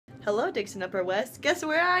Hello, Dixon Upper West. Guess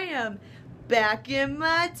where I am? Back in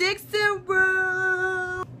my Dixon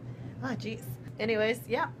room. Ah, jeez. Anyways,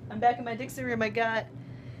 yeah, I'm back in my Dixon room. I got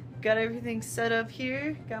everything set up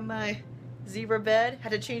here. Got my zebra bed.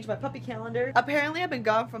 Had to change my puppy calendar. Apparently, I've been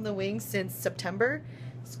gone from the wings since September.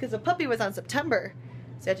 It's because the puppy was on September.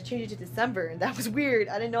 So I had to change it to December, and that was weird.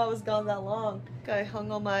 I didn't know I was gone that long. I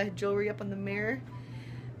hung all my jewelry up on the mirror.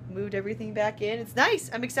 Moved everything back in. It's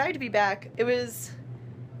nice. I'm excited to be back. It was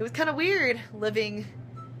kind of weird living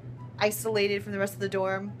isolated from the rest of the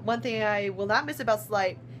dorm. One thing I will not miss about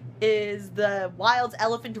Slight is the wild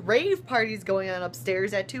elephant rave parties going on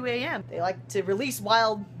upstairs at 2 a.m. They like to release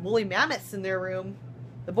wild woolly mammoths in their room.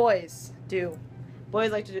 The boys do.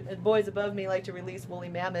 Boys above me like to release woolly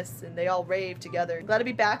mammoths, and they all rave together. I'm glad to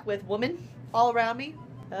be back with women all around me.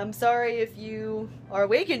 I'm sorry if you are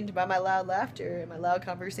awakened by my loud laughter and my loud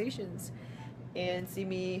conversations and see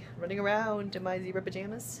me running around in my zebra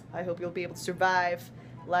pajamas. I hope you'll be able to survive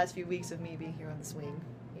the last few weeks of me being here on the swing.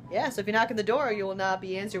 Yeah, so if you knock on the door, you will not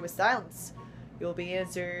be answered with silence. You will be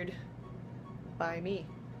answered by me.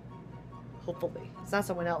 Hopefully. It's not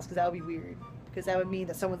someone else, because that would be weird. Because that would mean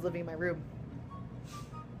that someone's living in my room.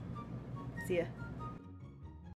 See ya.